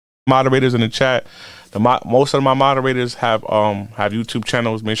moderators in the chat. Most of my moderators have YouTube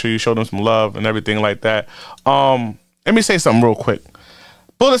channels. Make sure you show them some love and everything like that. Let me say something real quick.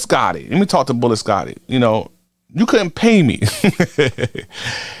 Bulletz Gotti. Let me talk to Bulletz Gotti. You know, you couldn't pay me.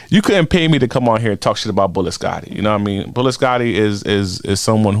 You couldn't pay me to come on here and talk shit about Bulletz Gotti. You know what I mean? Bulletz Gotti is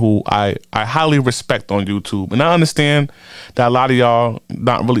someone who I highly respect on YouTube. And I understand that a lot of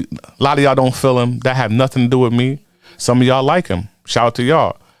y'all don't feel him. That have nothing to do with me. Some of y'all like him. Shout out to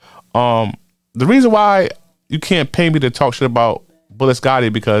y'all. The reason why you can't pay me to talk shit about Bulletz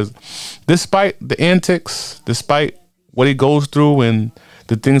Gotti, because despite the antics, despite what he goes through and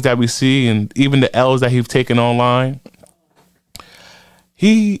the things that we see and even the L's that he's taken online,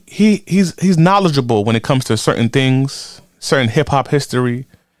 he's knowledgeable when it comes to certain things, certain hip-hop history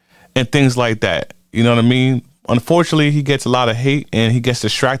and things like that. You know what I mean? Unfortunately, he gets a lot of hate and he gets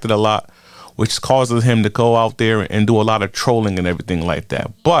distracted a lot, which causes him to go out there and do a lot of trolling and everything like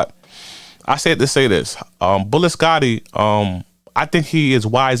that. But I said to say this, Bulletz Gotti, I think he is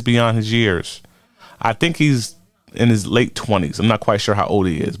wise beyond his years. I think he's in his late 20s. I'm not quite sure how old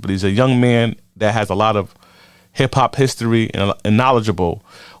he is, but he's a young man that has a lot of hip-hop history and knowledgeable.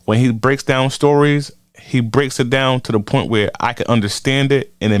 When he breaks down stories, he breaks it down to the point where I can understand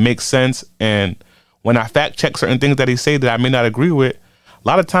it and it makes sense. And when I fact check certain things that he say that I may not agree with, a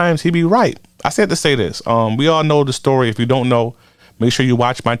lot of times he be right. I said to say this, we all know the story. If you don't know, make sure you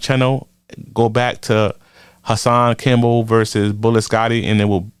watch my channel. Go back to Hassan Campbell versus Bulletz Gotti, and it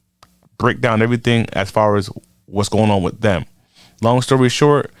will break down everything as far as what's going on with them. Long story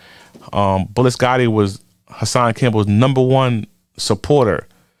short, Bulletz Gotti was Hassan Campbell's #1 supporter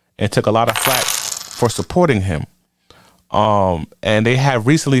and took a lot of flack for supporting him. And they have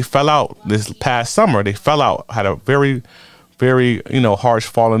recently fell out this past summer. They fell out, had a very, very, harsh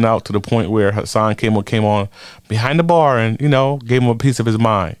falling out to the point where Hassan Campbell came on behind the bar and, gave him a piece of his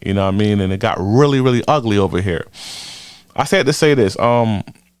mind. You know what I mean? And it got really, really ugly over here. I said to say this. A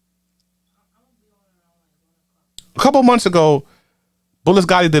couple months ago, Bulletz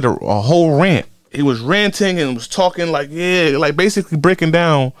Gotti did a whole rant. He was ranting and was talking like basically breaking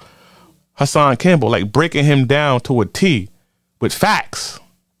down Hassan Campbell, like breaking him down to a T with facts,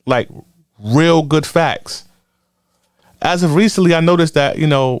 like real good facts. As of recently, I noticed that,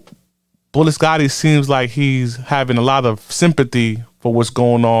 Bulletz Gotti seems like he's having a lot of sympathy for what's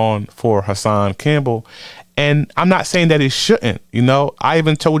going on for Hassan Campbell. And I'm not saying that he shouldn't, I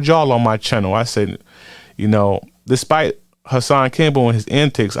even told y'all on my channel, I said, despite Hassan Campbell and his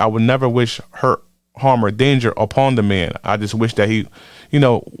antics, I would never wish hurt, harm, or danger upon the man. I just wish that he,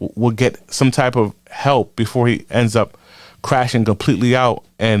 will get some type of help before he ends up crashing completely out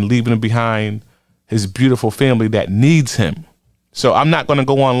and leaving behind his beautiful family that needs him. So I'm not going to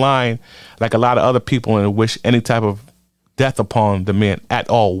go online like a lot of other people and wish any type of death upon the man at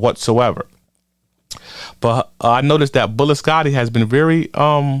all whatsoever. But I noticed that Bulletz Gotti has been very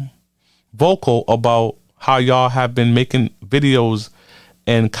vocal about how y'all have been making videos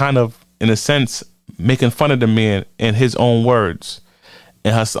and kind of, in a sense, making fun of the man in his own words.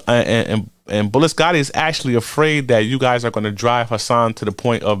 And Bulletz Gotti is actually afraid that you guys are going to drive Hassan to the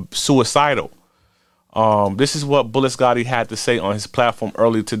point of suicidal. This is what Bulletz Gotti had to say on his platform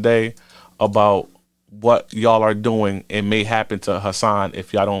earlier today about what y'all are doing and may happen to Hassan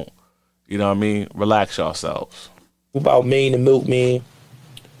if y'all don't, relax yourselves. About Maine the Milkman.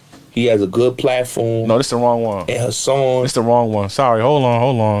 He has a good platform. No, this is the wrong one. And Hassan. This is the wrong one. Sorry, hold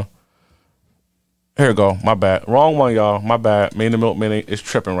on. Here we go. My bad. Wrong one, y'all. My bad. Maine the Milkman is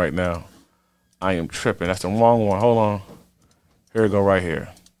tripping right now. I am tripping. That's the wrong one. Hold on. Here we go right here.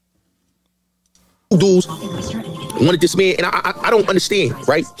 Dudes wanted this man, and I don't understand,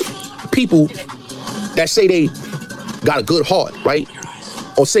 right? People that say they got a good heart, right?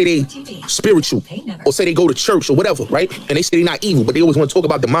 Or say they spiritual, or say they go to church or whatever, right? And they say they're not evil, but they always want to talk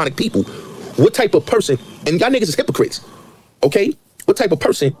about demonic people. What type of person, and y'all niggas is hypocrites, okay? What type of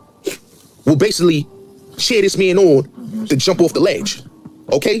person will basically cheer this man on to jump off the ledge,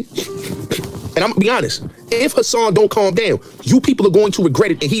 okay? And I'm gonna be honest, if Hassan don't calm down, you people are going to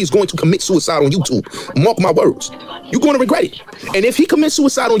regret it, and he is going to commit suicide on YouTube. Mark my words. You're going to regret it. And if he commits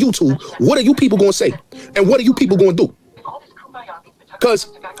suicide on YouTube, what are you people going to say? And what are you people going to do?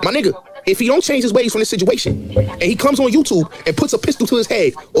 Because, my nigga, if he don't change his ways from this situation, and he comes on YouTube and puts a pistol to his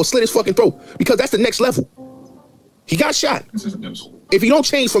head or slit his fucking throat, because that's the next level. He got shot. If he don't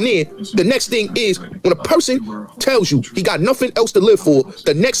change from there, the next thing is when a person tells you he got nothing else to live for,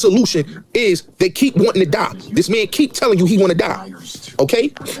 the next solution is they keep wanting to die. This man keep telling you he want to die.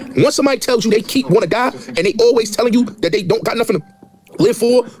 Okay? Once somebody tells you they keep want to die and they always telling you that they don't got nothing to live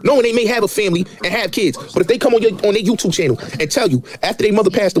for, knowing they may have a family and have kids. But if they come on their YouTube channel and tell you after their mother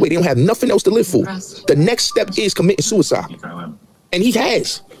passed away, they don't have nothing else to live for, the next step is committing suicide. And he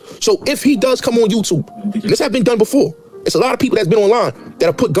has. So if he does come on YouTube, and this has been done before, it's a lot of people that's been online that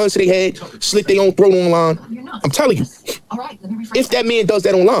have put guns to their head, slit their own throat online. I'm telling you, if that man does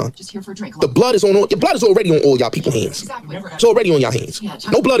that online, the blood is on your blood is already on all y'all people's hands. It's already on y'all hands.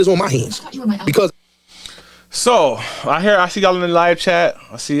 No blood is on my hands. Because so I see y'all in the live chat.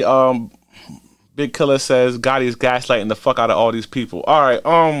 I see Big Killer says Gotti's gaslighting the fuck out of all these people. All right,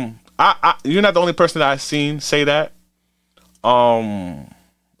 you're not the only person that I've seen say that.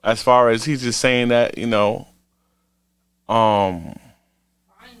 As far as he's just saying that, you know.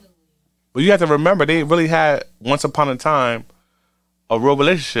 But you have to remember they really had once upon a time a real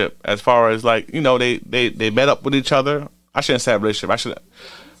relationship. As far as like, you know, they met up with each other. I shouldn't say relationship. I should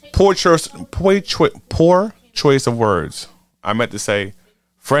poor choice of words. I meant to say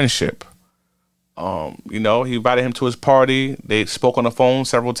friendship. You know, he invited him to his party. They spoke on the phone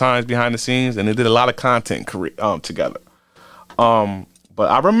several times behind the scenes, and they did a lot of content together. But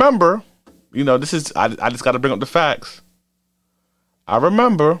I remember, you know, this is I just got to bring up the facts. I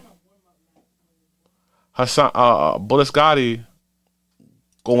remember Hassan Bulletz Gotti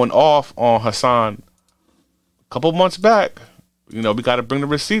going off on Hassan a couple months back. You know, we got to bring the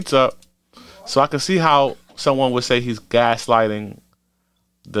receipts up so I can see how someone would say he's gaslighting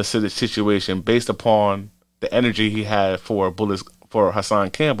the situation based upon the energy he had for Hassan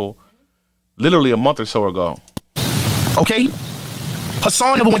Campbell literally a month or so ago. Okay,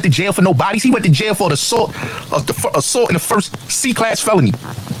 Hassan never went to jail for no bodies. He went to jail for the assault in the first C-class felony.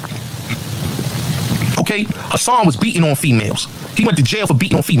 Okay, Hassan was beating on females. He went to jail for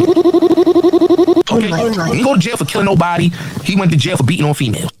beating on females. Okay, he didn't go to jail for killing nobody. He went to jail for beating on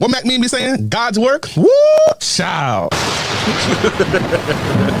females. What Mac mean be saying? God's work? Woo! Child.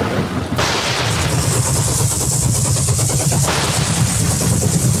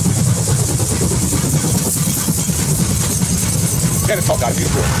 Gotta talk out of this.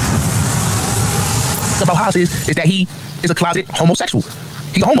 About Haas is that he is a closet homosexual.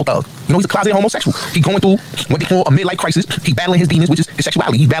 He's a homo thug. You know, he's a closet homosexual. He's going through what they call a midlife crisis. He's battling his demons, which is his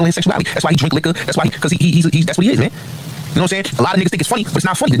sexuality. He's battling his sexuality. That's why he drink liquor. That's why, because he's that's what he is, man. You know what I'm saying? A lot of niggas think it's funny, but it's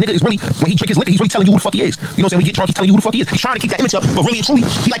not funny. The nigga is really, when he drink his liquor, he's really telling you who the fuck he is. You know what I'm saying? When he get drunk, he's telling you who the fuck he is. He's trying to keep that image up, but really and truly,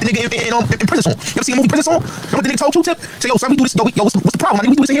 he like the nigga in Prison Song. You ever see a movie Prison Song? Remember what the nigga told Q-Tip? Say, yo, son, we do this. Yo, what's the problem?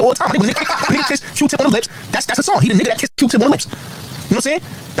 We do this in here all the time. Nigga kiss Q-Tip on the lips. That's a song. He the nigga that kissed Q-Tip on the lips. You know what I'm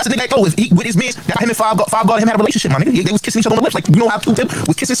saying? That's a nigga that with his man, that him and Five God him had a relationship, my nigga. They was kissing each other on the lips. Like, you know how Q-Tip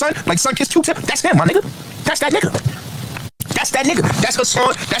was kissing son? Like, son kissed Q-Tip? That's him, my nigga. That's that nigga. That's that nigga. That's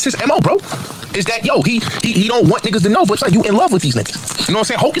Hassan. That's his MO, bro. Is that, yo, he don't want niggas to know, but it's like you in love with these niggas. You know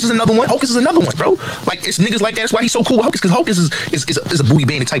what I'm saying? Hocus is another one. Hocus is another one, bro. Like, it's niggas like that. That's why he's so cool with Hocus, because Hocus is a booty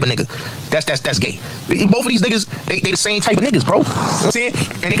bandit type of nigga. That's gay. Both of these niggas, they the same type of niggas, bro. You know what I'm saying?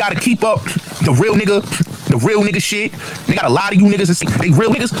 And they gotta keep up the real nigga shit. They got a lot of you niggas, they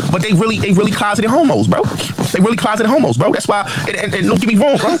real niggas, but they really closeted homos, bro. They really closeted homos, bro. That's why, and don't get me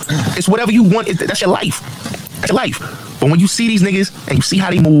wrong, bro. It's whatever you want. That's your life. That's your life. But when you see these niggas and you see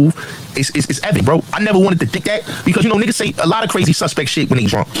how they move, it's epic, bro. I never wanted to think that because, you know, niggas say a lot of crazy suspect shit when they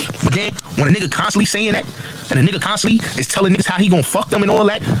drunk. But then when a nigga constantly saying that and a nigga constantly is telling niggas how he gonna fuck them and all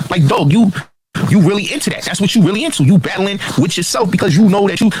that, like, dog, you really into that. That's what you really into. You battling with yourself because you know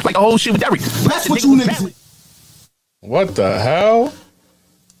that you like the whole shit with Derek. That's what you niggas. What the hell?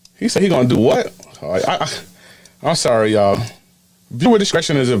 He said he gonna do what? I'm sorry, y'all. Viewer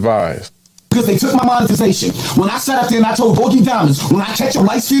discretion is advised. Because they took my monetization. When I sat up there and I told Boogie Diamonds, when I catch your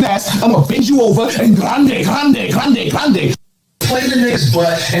light-skinned ass, I'm gonna bend you over and grande. Play the nigga's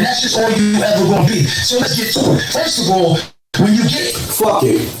butt, and that's just all you ever gonna be. So let's get to it. First of all, when you get fuck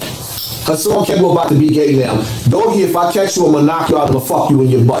it. Hassan Campbell about to be gay now. Doggy, if I catch you, I'm gonna knock you out and I'm gonna fuck you in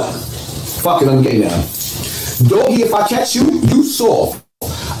your butt. Fuck it, I'm gay now. Doggy, if I catch you, you soft.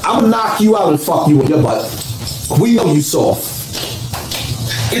 I'm gonna knock you out and fuck you in your butt. We know you soft.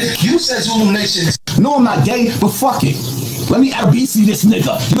 If you said Zulu Nation. No, I'm not gay, but fuck it. Let me RBC this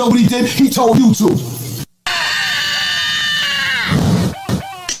nigga. You know what he did? He told you to.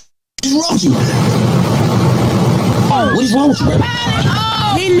 What's wrong with you? What is wrong with you, bro?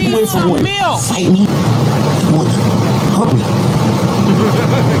 He needs some milk. Fight me. Hurt me.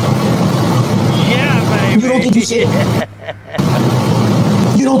 Yeah, baby. You don't think you said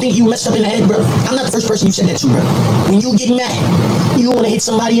You don't think you messed up in the head, bro? I'm not the first person you said that to, bro. When you get mad, you want to hit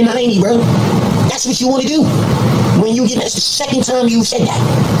somebody in the hiney, bro. That's what you want to do. When you get mad, it's the second time you said that.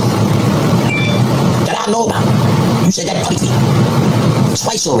 That I know about. You said that publicly.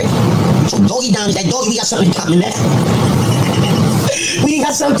 Twice already. So Doggy Diamonds, that Doggy, we got something in common in that. We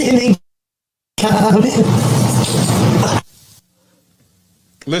got something in common.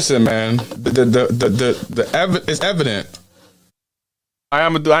 Listen, man, it's evident. I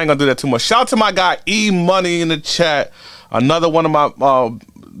ain't gonna do that too much. Shout out to my guy E Money in the chat. Another one of my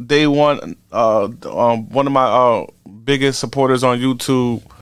day one, one of my biggest supporters on YouTube.